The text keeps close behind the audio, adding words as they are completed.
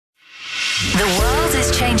The world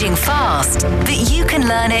is changing fast, but you can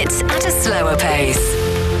learn it at a slower pace.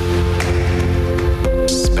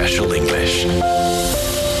 Special English.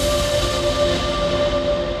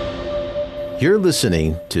 You're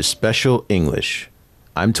listening to Special English.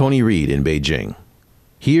 I'm Tony Reed in Beijing.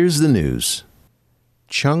 Here's the news.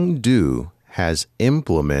 Chengdu has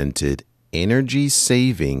implemented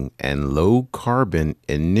energy-saving and low-carbon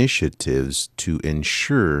initiatives to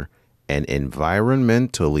ensure an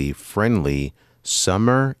environmentally friendly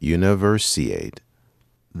Summer Universiade.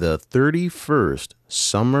 The 31st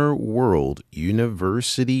Summer World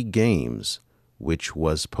University Games, which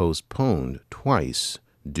was postponed twice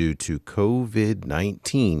due to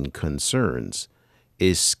COVID-19 concerns,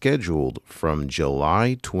 is scheduled from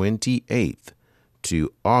July 28th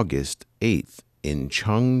to August 8th in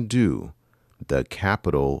Chengdu, the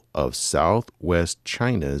capital of southwest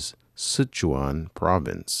China's Sichuan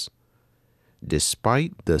province.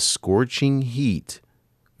 Despite the scorching heat,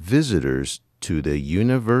 visitors to the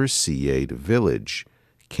Universiade village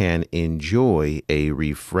can enjoy a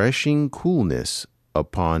refreshing coolness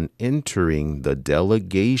upon entering the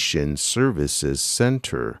Delegation Services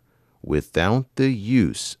Center without the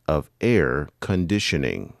use of air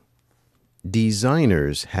conditioning.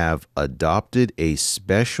 Designers have adopted a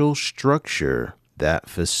special structure that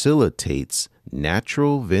facilitates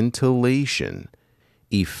natural ventilation,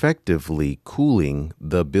 effectively cooling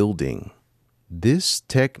the building. This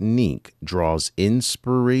technique draws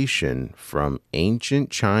inspiration from ancient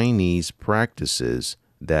Chinese practices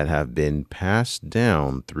that have been passed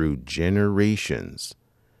down through generations.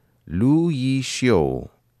 Lu Yixiu,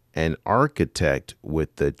 an architect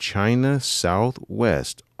with the China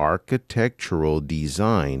Southwest Architectural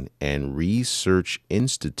Design and Research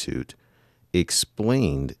Institute,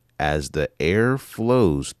 explained as the air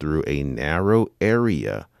flows through a narrow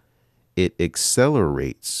area, it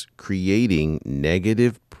accelerates, creating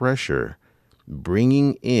negative pressure,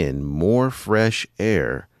 bringing in more fresh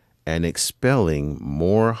air and expelling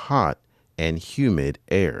more hot and humid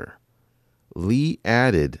air. Li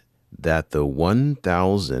added that the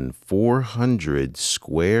 1,400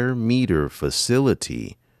 square meter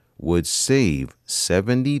facility would save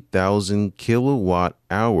 70,000 kilowatt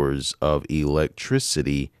hours of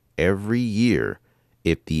electricity every year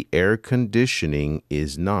if the air conditioning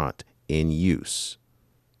is not in use.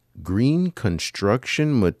 Green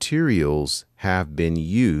construction materials have been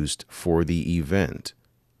used for the event,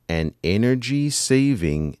 and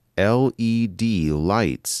energy-saving LED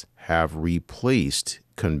lights have replaced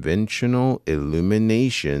conventional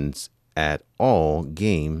illuminations at all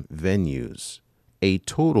game venues. A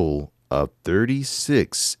total of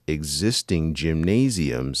 36 existing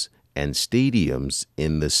gymnasiums and stadiums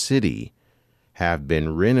in the city have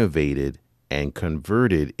been renovated and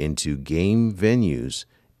converted into game venues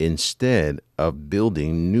instead of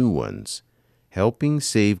building new ones, helping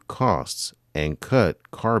save costs and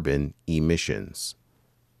cut carbon emissions.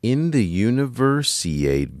 In the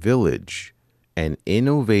Universiade village, an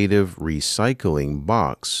innovative recycling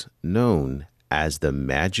box known as the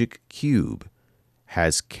Magic Cube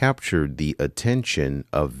has captured the attention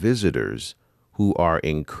of visitors who are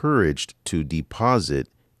encouraged to deposit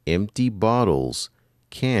empty bottles,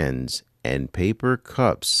 cans, and paper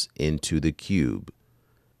cups into the cube.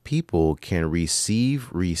 People can receive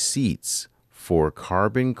receipts for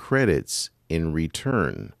carbon credits in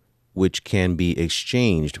return, which can be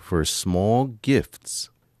exchanged for small gifts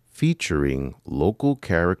featuring local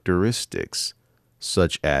characteristics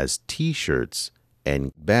such as T-shirts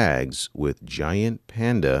and bags with giant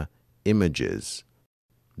panda images.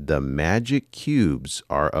 The magic cubes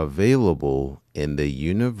are available in the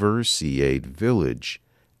Universiade village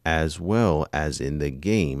as well as in the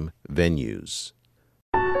game venues.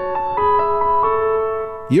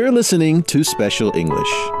 You're listening to Special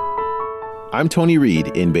English. I'm Tony Reed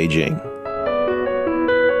in Beijing.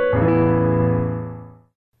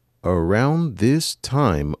 Around this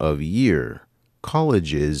time of year,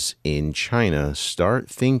 colleges in China start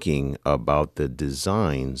thinking about the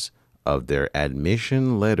designs of their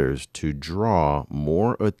admission letters to draw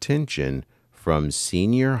more attention from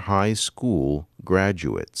senior high school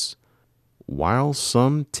graduates. While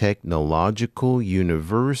some technological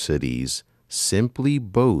universities simply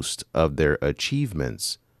boast of their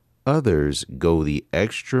achievements, others go the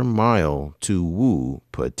extra mile to woo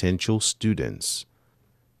potential students.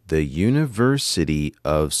 The University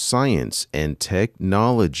of Science and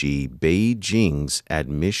Technology Beijing's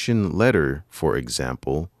admission letter, for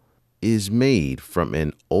example, is made from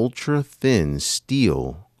an ultra-thin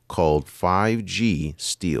steel called 5G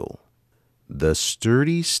steel. The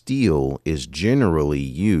sturdy steel is generally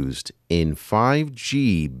used in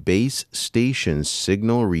 5G base station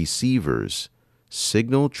signal receivers,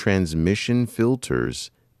 signal transmission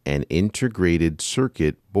filters, and integrated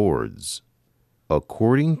circuit boards.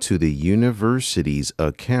 According to the university's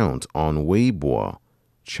account on Weibo,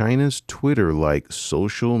 China's Twitter-like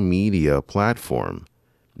social media platform,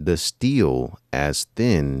 the steel as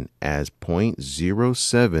thin as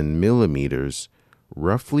 0.07 millimeters,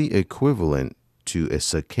 roughly equivalent to a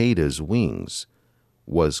cicada's wings,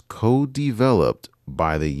 was co-developed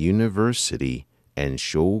by the university and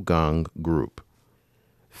Shougang Group.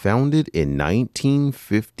 Founded in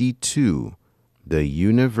 1952, the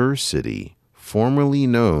university, formerly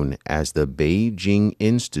known as the Beijing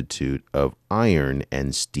Institute of Iron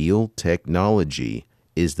and Steel Technology,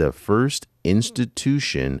 is the first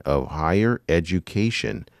institution of higher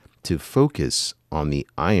education to focus on the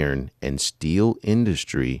iron and steel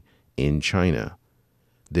industry in China.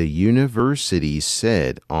 The university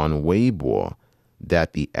said on Weibo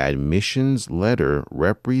that the admissions letter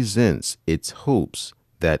represents its hopes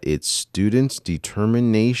that its students'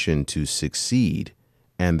 determination to succeed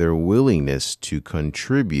and their willingness to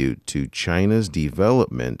contribute to China's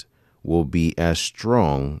development will be as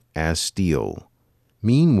strong as steel.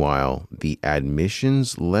 Meanwhile, the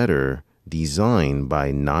admissions letter designed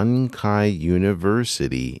by Nankai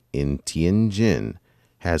University in Tianjin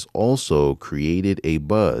has also created a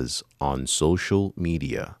buzz on social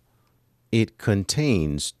media. It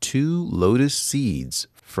contains 2 lotus seeds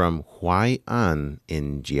from Huai'an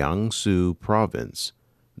in Jiangsu province,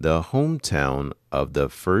 the hometown of the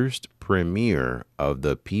first premier of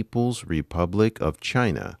the People's Republic of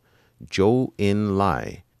China, Zhou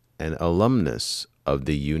Enlai, an alumnus of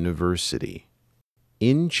the university.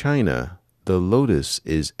 In China, the lotus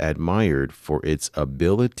is admired for its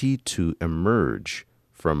ability to emerge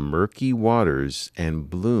from murky waters and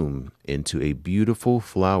bloom into a beautiful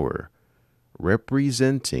flower,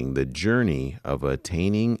 representing the journey of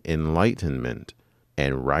attaining enlightenment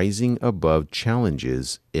and rising above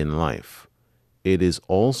challenges in life. It is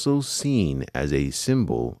also seen as a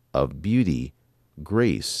symbol of beauty,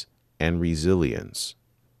 grace, and resilience.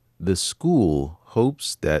 The school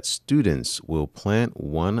hopes that students will plant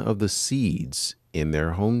one of the seeds in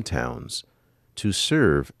their hometowns to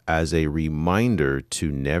serve as a reminder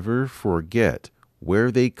to never forget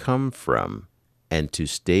where they come from and to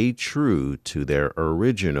stay true to their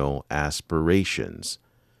original aspirations,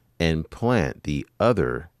 and plant the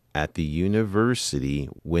other at the university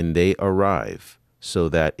when they arrive, so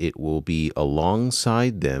that it will be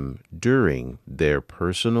alongside them during their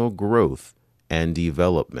personal growth and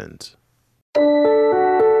development.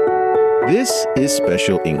 This is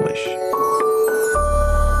Special English.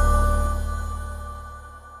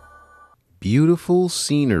 Beautiful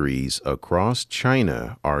sceneries across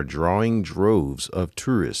China are drawing droves of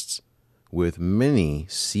tourists, with many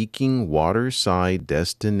seeking waterside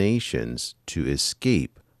destinations to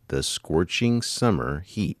escape the scorching summer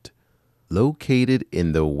heat. Located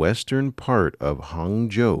in the western part of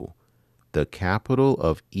Hangzhou, the capital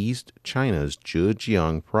of East China's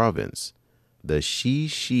Zhejiang province, the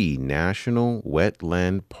Xixi National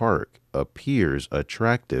Wetland Park appears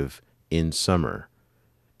attractive in summer.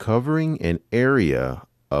 Covering an area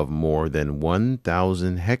of more than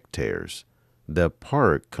 1,000 hectares, the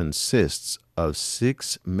park consists of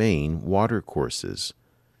 6 main watercourses,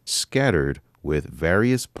 scattered with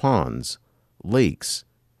various ponds, lakes,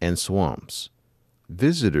 and swamps.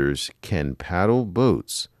 Visitors can paddle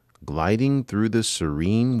boats, gliding through the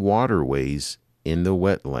serene waterways in the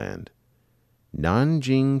wetland.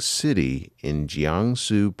 Nanjing City in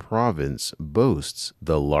Jiangsu province boasts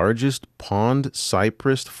the largest pond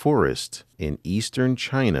cypress forest in eastern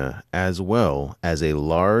China, as well as a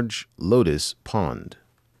large lotus pond.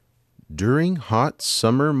 During hot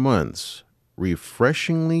summer months,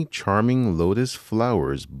 refreshingly charming lotus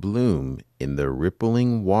flowers bloom in the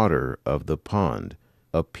rippling water of the pond,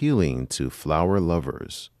 appealing to flower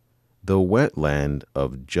lovers. The wetland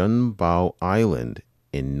of Zhenbao Island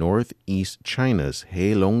in northeast China's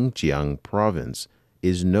Heilongjiang province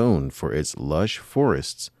is known for its lush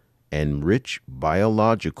forests and rich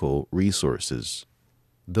biological resources.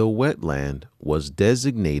 The wetland was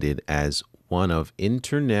designated as one of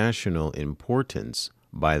international importance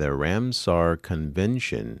by the Ramsar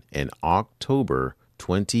Convention in October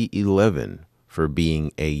 2011 for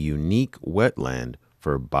being a unique wetland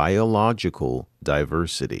for biological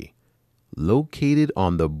diversity. Located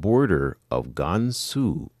on the border of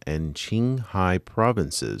Gansu and Qinghai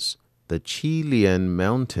provinces, the Qilian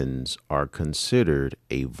Mountains are considered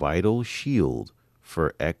a vital shield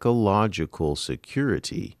for ecological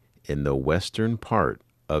security in the western part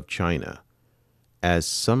of China. As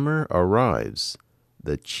summer arrives,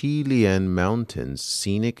 the Qilian Mountains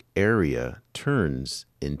scenic area turns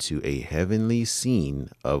into a heavenly scene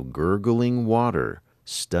of gurgling water,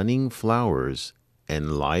 stunning flowers,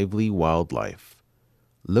 and lively wildlife.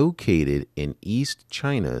 Located in East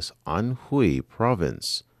China's Anhui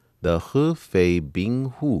province, the Hefei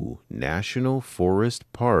Binghu National Forest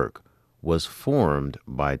Park was formed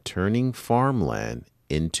by turning farmland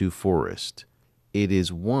into forest. It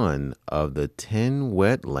is one of the 10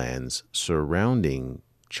 wetlands surrounding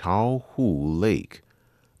Chaohu Lake,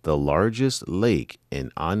 the largest lake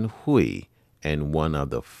in Anhui and one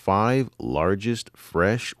of the 5 largest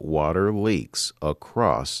freshwater lakes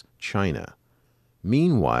across China.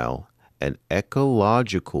 Meanwhile, an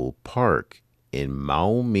ecological park in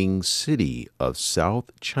Maoming City of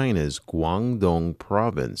South China's Guangdong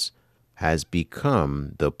province has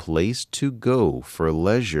become the place to go for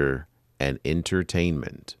leisure and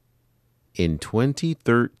entertainment. In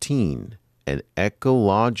 2013, an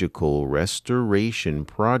ecological restoration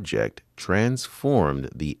project transformed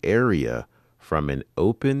the area from an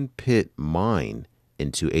open-pit mine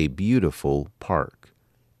into a beautiful park.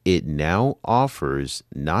 It now offers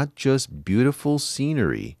not just beautiful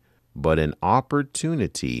scenery, but an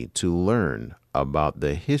opportunity to learn about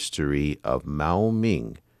the history of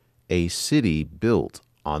Maoming, a city built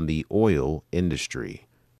on the oil industry.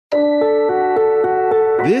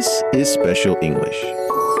 This is Special English.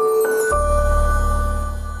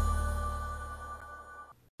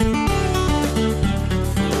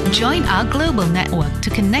 Join our global network to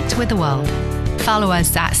connect with the world. Follow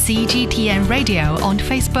us at CGTN Radio on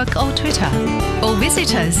Facebook or Twitter, or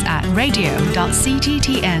visit us at radio.cgtn.com.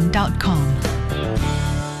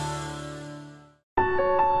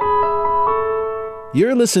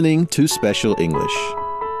 You're listening to Special English.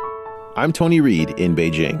 I'm Tony Reed in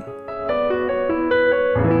Beijing.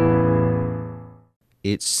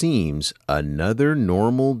 It seems another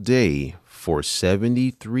normal day for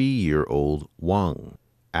 73-year-old Wang.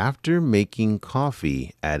 After making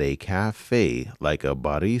coffee at a cafe like a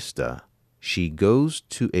barista, she goes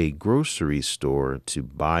to a grocery store to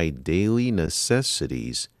buy daily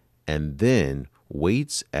necessities and then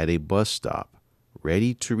waits at a bus stop,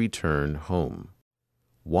 ready to return home.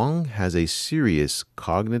 Wang has a serious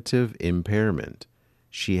cognitive impairment.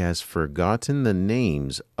 She has forgotten the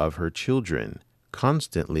names of her children,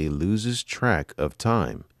 constantly loses track of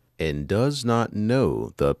time, and does not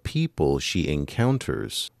know the people she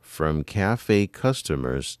encounters, from cafe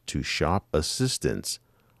customers to shop assistants,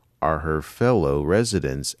 are her fellow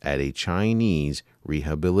residents at a Chinese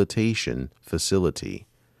rehabilitation facility.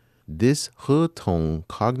 This Hetong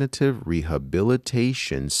Cognitive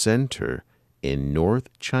Rehabilitation Center in North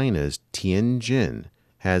China's Tianjin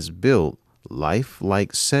has built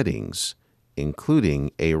lifelike settings,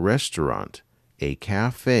 including a restaurant, a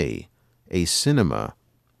cafe, a cinema,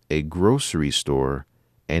 a grocery store,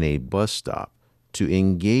 and a bus stop to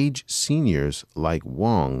engage seniors like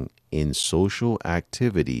Wang in social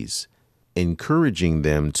activities, encouraging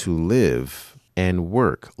them to live and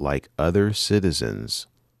work like other citizens.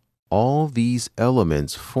 All these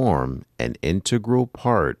elements form an integral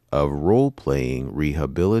part of role-playing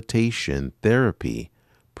rehabilitation therapy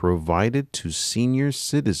provided to senior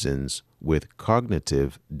citizens with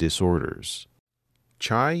cognitive disorders.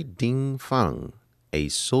 Chai Dingfang, a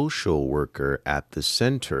social worker at the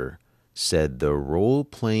center, said the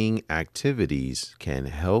role-playing activities can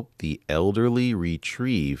help the elderly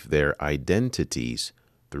retrieve their identities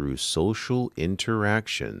through social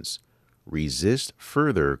interactions, resist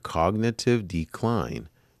further cognitive decline,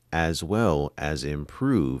 as well as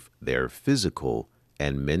improve their physical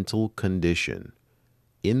and mental condition.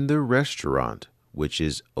 In the restaurant, which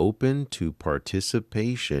is open to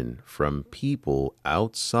participation from people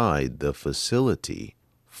outside the facility,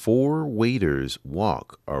 4 waiters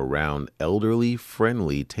walk around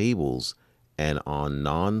elderly-friendly tables and on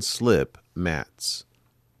non-slip mats.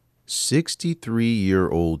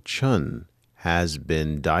 63-year-old Chun has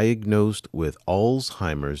been diagnosed with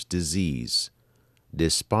Alzheimer's disease.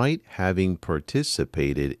 Despite having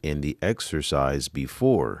participated in the exercise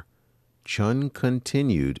before, Chun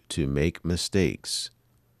continued to make mistakes.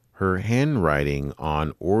 Her handwriting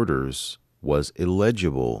on orders was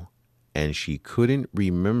illegible, and she couldn't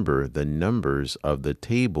remember the numbers of the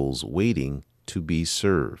tables waiting to be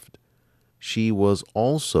served. She was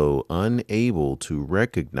also unable to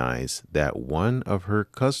recognize that one of her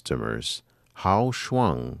customers, Hao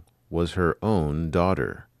Shuang, was her own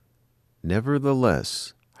daughter.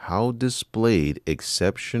 Nevertheless, Hao displayed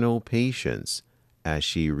exceptional patience as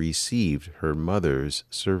she received her mother's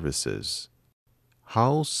services.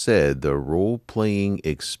 Hao said the role-playing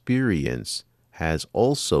experience has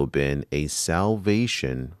also been a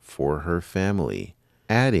salvation for her family,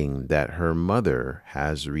 adding that her mother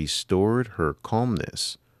has restored her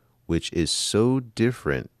calmness, which is so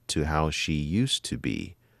different to how she used to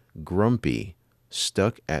be, grumpy,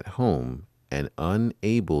 stuck at home, and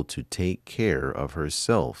unable to take care of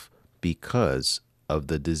herself because of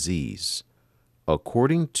the disease.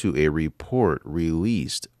 According to a report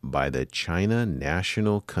released by the China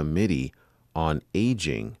National Committee on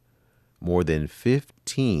Aging, more than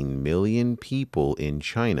 15 million people in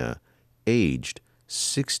China aged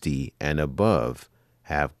 60 and above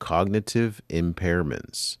have cognitive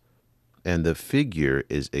impairments, and the figure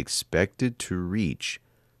is expected to reach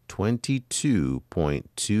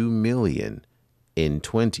 22.2 million in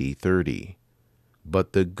 2030.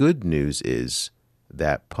 But the good news is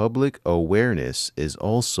that public awareness is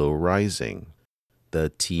also rising. The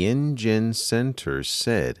Tianjin Center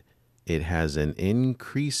said it has an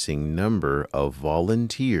increasing number of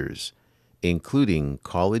volunteers, including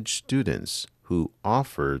college students who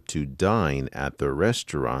offer to dine at the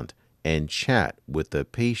restaurant and chat with the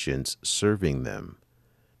patients serving them.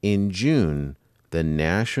 In June, the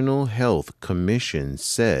National Health Commission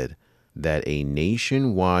said that a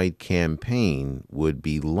nationwide campaign would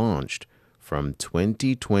be launched from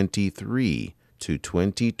 2023 to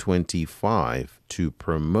 2025 to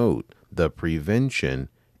promote the prevention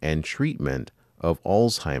and treatment of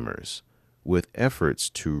Alzheimer's, with efforts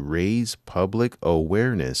to raise public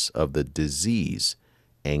awareness of the disease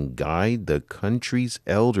and guide the country's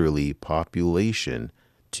elderly population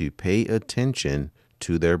to pay attention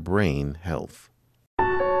to their brain health.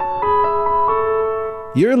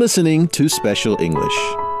 You're listening to Special English.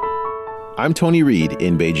 I'm Tony Reed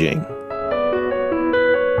in Beijing.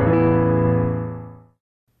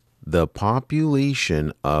 The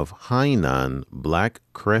population of Hainan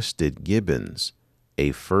black-crested gibbons,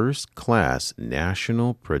 a first-class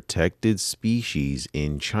national protected species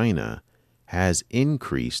in China, has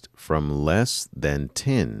increased from less than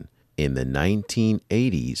 10 in the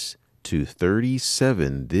 1980s to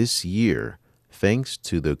 37 this year, thanks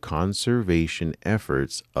to the conservation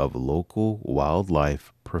efforts of local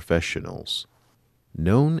wildlife professionals.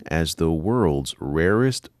 Known as the world's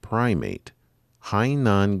rarest primate,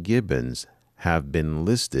 Hainan gibbons have been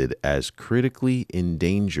listed as critically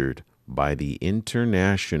endangered by the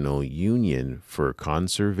International Union for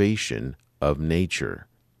Conservation of Nature.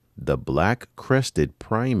 The black-crested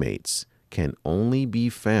primates can only be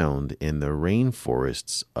found in the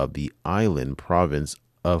rainforests of the island province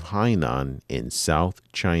of Hainan in South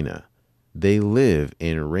China. They live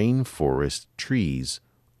in rainforest trees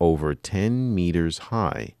over 10 meters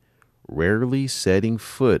high, rarely setting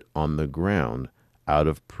foot on the ground out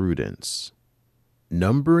of prudence.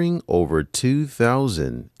 Numbering over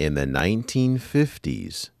 2,000 in the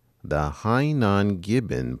 1950s, the Hainan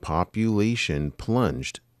gibbon population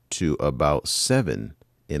plunged to about 7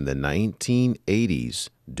 in the 1980s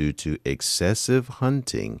due to excessive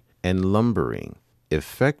hunting and lumbering,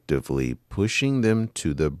 effectively pushing them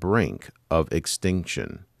to the brink of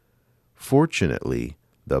extinction. Fortunately,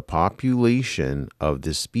 the population of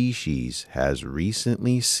the species has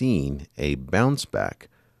recently seen a bounce back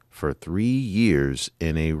for 3 years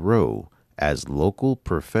in a row as local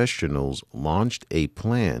professionals launched a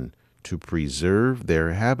plan to preserve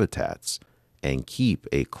their habitats and keep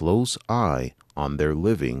a close eye on their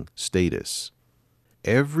living status.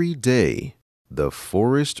 Every day, the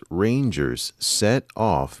forest rangers set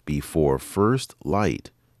off before first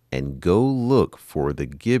light and go look for the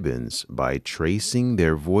gibbons by tracing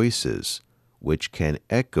their voices, which can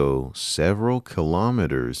echo several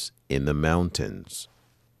kilometers in the mountains.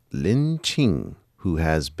 Lin Qing, who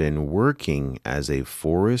has been working as a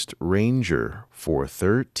forest ranger for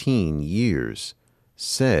 13 years,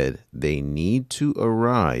 said they need to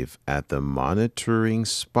arrive at the monitoring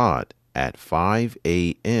spot at 5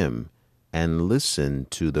 a.m. and listen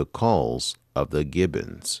to the calls of the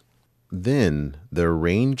gibbons. Then the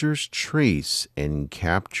rangers trace and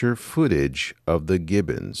capture footage of the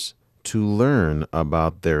gibbons to learn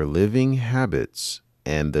about their living habits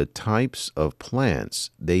and the types of plants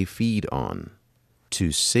they feed on.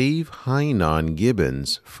 To save Hainan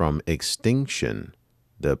gibbons from extinction,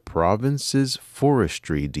 the province's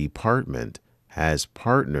forestry department has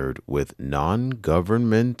partnered with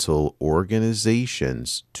non-governmental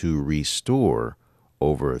organizations to restore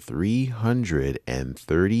over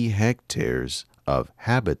 330 hectares of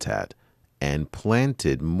habitat and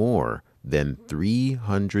planted more than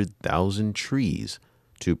 300,000 trees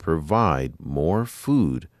to provide more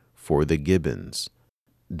food for the gibbons.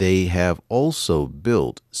 They have also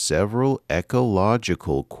built several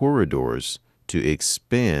ecological corridors to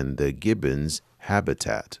expand the gibbons'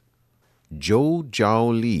 habitat. Zhou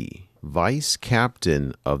Zhaoli, vice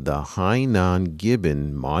captain of the Hainan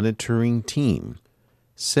Gibbon monitoring team,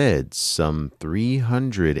 said some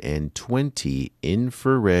 320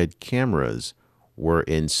 infrared cameras were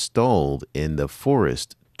installed in the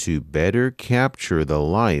forest to better capture the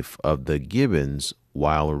life of the gibbons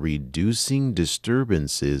while reducing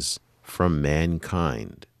disturbances from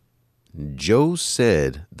mankind. Zhou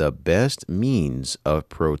said the best means of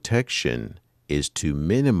protection is to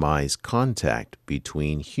minimize contact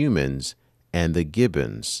between humans and the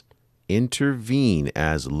gibbons, intervene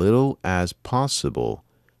as little as possible,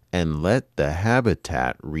 and let the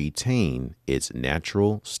habitat retain its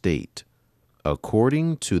natural state.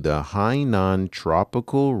 According to the Hainan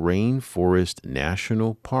Tropical Rainforest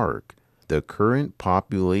National Park, the current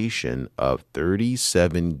population of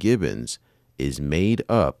 37 gibbons is made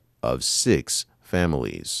up of 6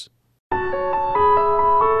 families.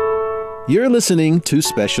 You're listening to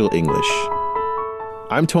Special English.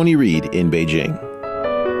 I'm Tony Reed in Beijing.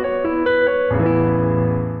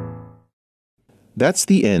 That's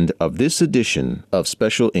the end of this edition of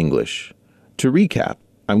Special English. To recap,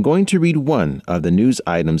 I'm going to read one of the news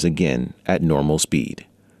items again at normal speed.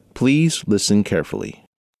 Please listen carefully.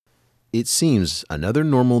 It seems another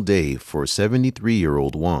normal day for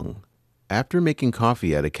 73-year-old Wang. After making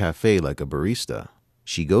coffee at a cafe like a barista,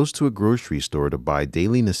 she goes to a grocery store to buy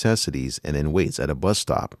daily necessities and then waits at a bus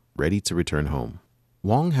stop, ready to return home.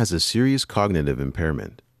 Wang has a serious cognitive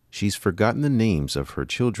impairment. She's forgotten the names of her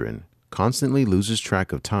children, constantly loses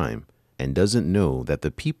track of time, and doesn't know that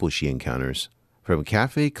the people she encounters, from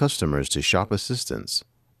cafe customers to shop assistants,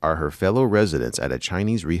 are her fellow residents at a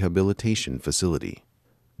Chinese rehabilitation facility.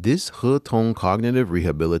 This Hetong Cognitive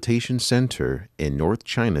Rehabilitation Center in North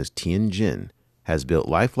China's Tianjin has built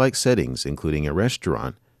lifelike settings including a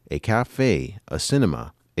restaurant, a cafe, a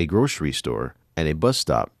cinema, a grocery store, and a bus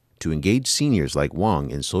stop to engage seniors like Wang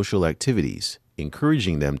in social activities,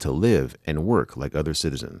 encouraging them to live and work like other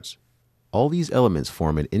citizens. All these elements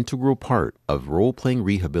form an integral part of role-playing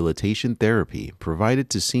rehabilitation therapy provided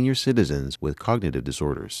to senior citizens with cognitive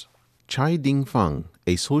disorders. Chai Dingfang,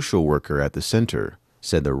 a social worker at the center,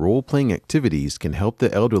 said the role-playing activities can help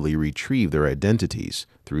the elderly retrieve their identities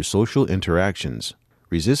through social interactions,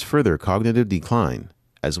 resist further cognitive decline,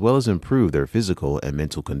 as well as improve their physical and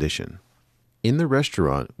mental condition. In the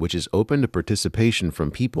restaurant, which is open to participation from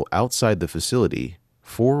people outside the facility,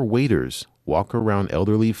 4 waiters walk around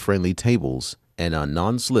elderly-friendly tables and on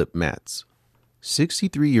non-slip mats.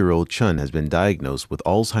 63-year-old Chun has been diagnosed with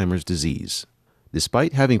Alzheimer's disease.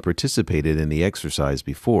 Despite having participated in the exercise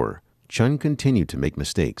before, Chun continued to make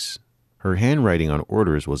mistakes. Her handwriting on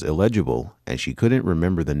orders was illegible, and she couldn't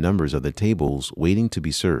remember the numbers of the tables waiting to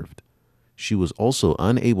be served. She was also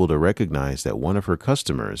unable to recognize that one of her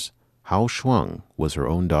customers, Hao Shuang, was her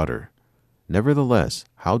own daughter. Nevertheless,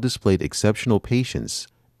 Hao displayed exceptional patience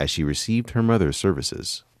as she received her mother's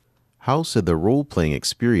services. Hao said the role-playing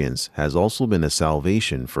experience has also been a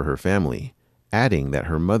salvation for her family, adding that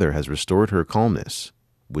her mother has restored her calmness,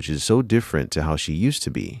 which is so different to how she used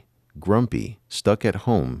to be, grumpy, stuck at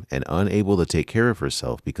home, and unable to take care of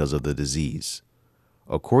herself because of the disease.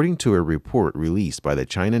 According to a report released by the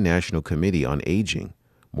China National Committee on Aging,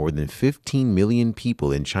 more than 15 million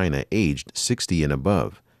people in China aged 60 and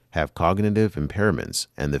above have cognitive impairments,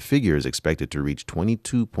 and the figure is expected to reach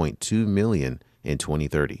 22.2 million in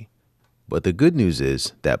 2030. But the good news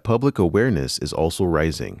is that public awareness is also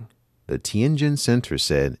rising. The Tianjin Center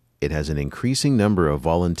said it has an increasing number of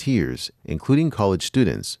volunteers, including college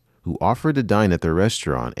students, who offer to dine at the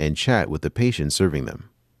restaurant and chat with the patients serving them.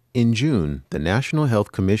 In June, the National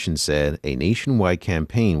Health Commission said a nationwide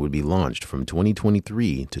campaign would be launched from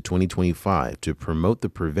 2023 to 2025 to promote the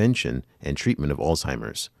prevention and treatment of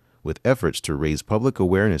Alzheimer's, with efforts to raise public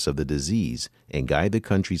awareness of the disease and guide the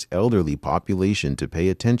country's elderly population to pay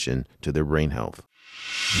attention to their brain health.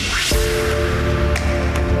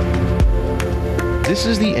 This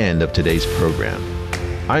is the end of today's program.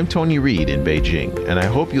 I'm Tony Reed in Beijing, and I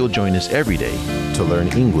hope you'll join us every day to learn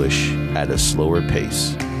English at a slower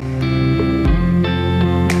pace.